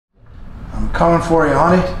Coming for you,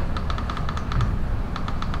 honey.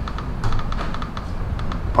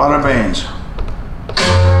 Butter beans.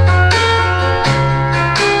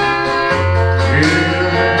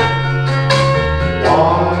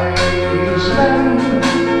 Wise men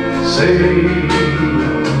say,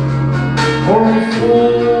 for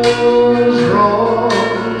fools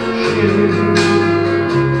rush in.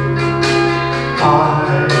 I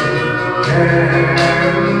can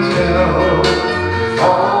tell,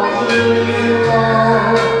 falling in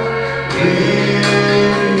love with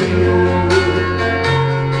you.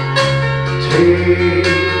 Take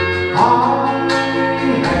my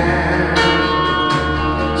hand,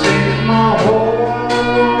 take my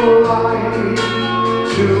whole life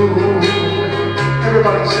too.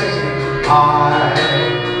 Everybody sing. I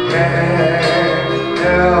can't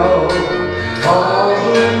help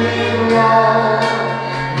falling in love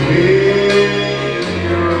with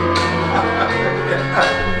you.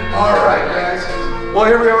 All right, guys. Well,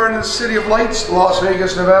 here we are in the City of Lights, Las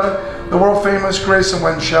Vegas, Nevada. The world famous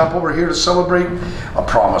Graceland Chapel. We're here to celebrate a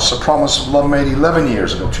promise of love made 11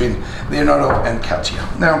 years ago between Leonardo and Katia.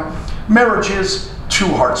 Now, marriage is two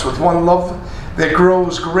hearts with one love that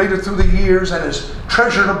grows greater through the years and is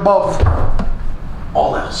treasured above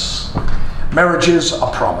all else. Marriage is a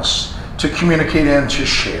promise to communicate and to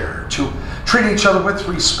share, to treat each other with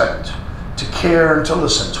respect, to care and to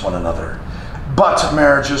listen to one another. But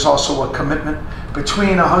marriage is also a commitment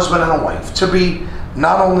between a husband and a wife to be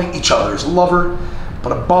not only each other's lover,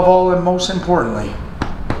 but above all and most importantly,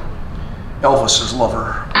 Elvis's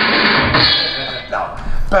lover. Now,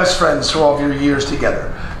 best friends through all of your years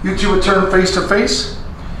together. You two would turn face to face,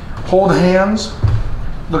 hold hands,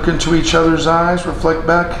 look into each other's eyes, reflect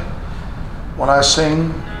back when I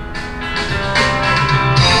sing.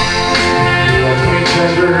 Love me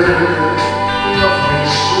tender, love me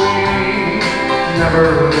sweet, never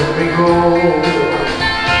let me go.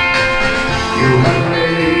 You have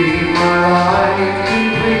made my life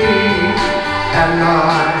complete, and I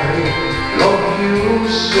love you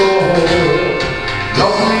so.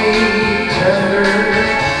 Love me tender,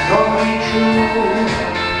 love me true,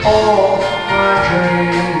 all my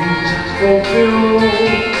dreams fulfill.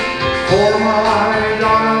 For my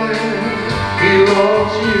darling, he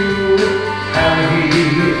loves you, and he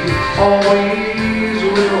always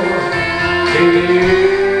will.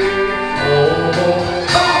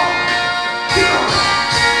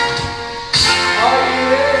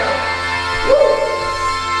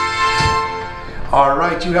 All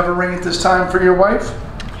right, you have a ring at this time for your wife?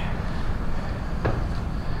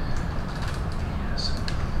 Yes.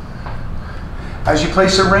 As you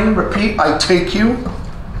place a ring, repeat, I take you.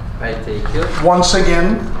 I take you Once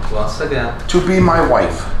again. To be my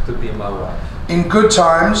wife. To be my wife. In good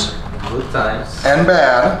times. In good times. And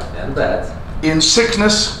bad. And bad. In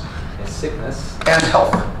sickness. In sickness. And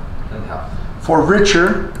health. And health. For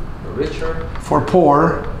richer. For richer. For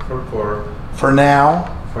poor. For poor. For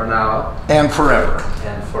now. For now. And forever.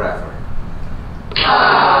 And forever.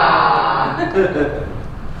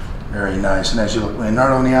 Very nice. And as you look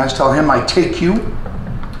Leonardo in the eyes, tell him, I take you.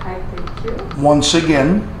 I take you. Once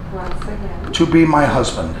again. Once again. To be my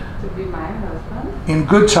husband. To be my husband. In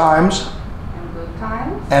good times. In good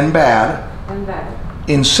times. And bad. And bad.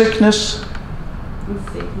 In sickness. In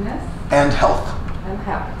sickness. And health. And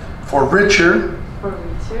health. For richer. For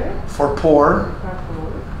richer. For poor. For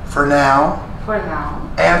poor. For now. For now.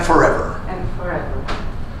 And forever. And forever.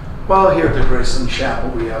 Well, here at the Graceland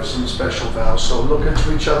Chapel, we have some special vows. So look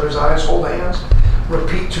into each other's eyes, hold hands,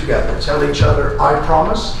 repeat together. Tell each other, I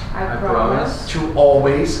promise. I promise. To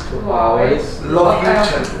always. To always. Love you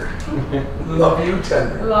tender. Love you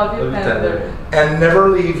tender. Love you tender. And never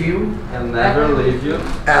leave you. And never leave you.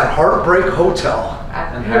 At Heartbreak Hotel.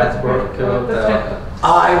 And Heartbreak Hotel.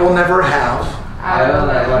 I will never have. I will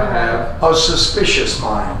never have. A suspicious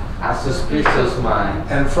mind. A suspicious mind.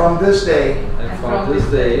 And from this day. And from this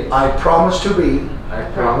day. I promise to be. I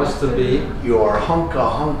promise to be. Your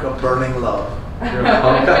hunka burning love. Your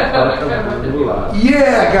hunka burning love.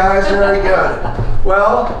 Yeah, guys, very good.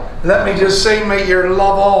 Well, let me just say, may your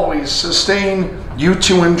love always sustain you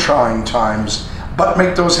two in trying times, but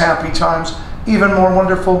make those happy times even more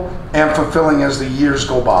wonderful and fulfilling as the years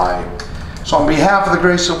go by. So on behalf of the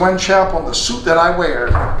Graceland Chapel, the suit that I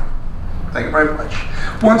wear, thank you very much.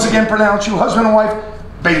 Once again, pronounce you husband and wife,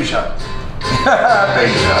 Beja.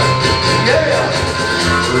 Beja.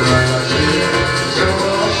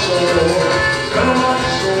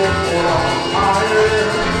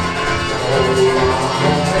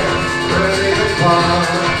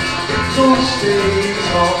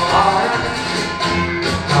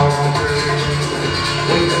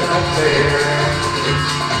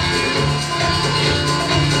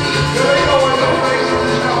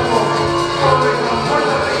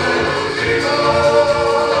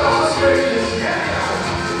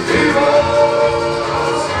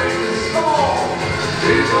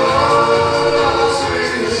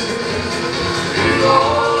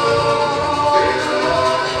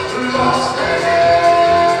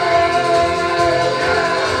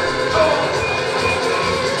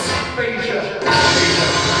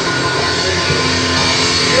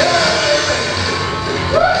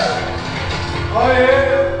 Oh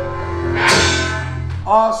yeah.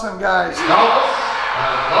 Awesome, guys. Elvis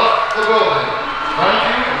has left the building. Thank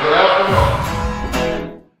you and good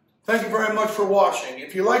afternoon. Thank you very much for watching.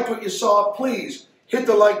 If you liked what you saw, please hit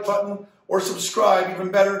the like button or subscribe, even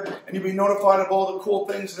better, and you'll be notified of all the cool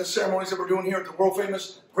things and the ceremonies that we're doing here at the world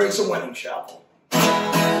famous Graceland Wedding Chapel.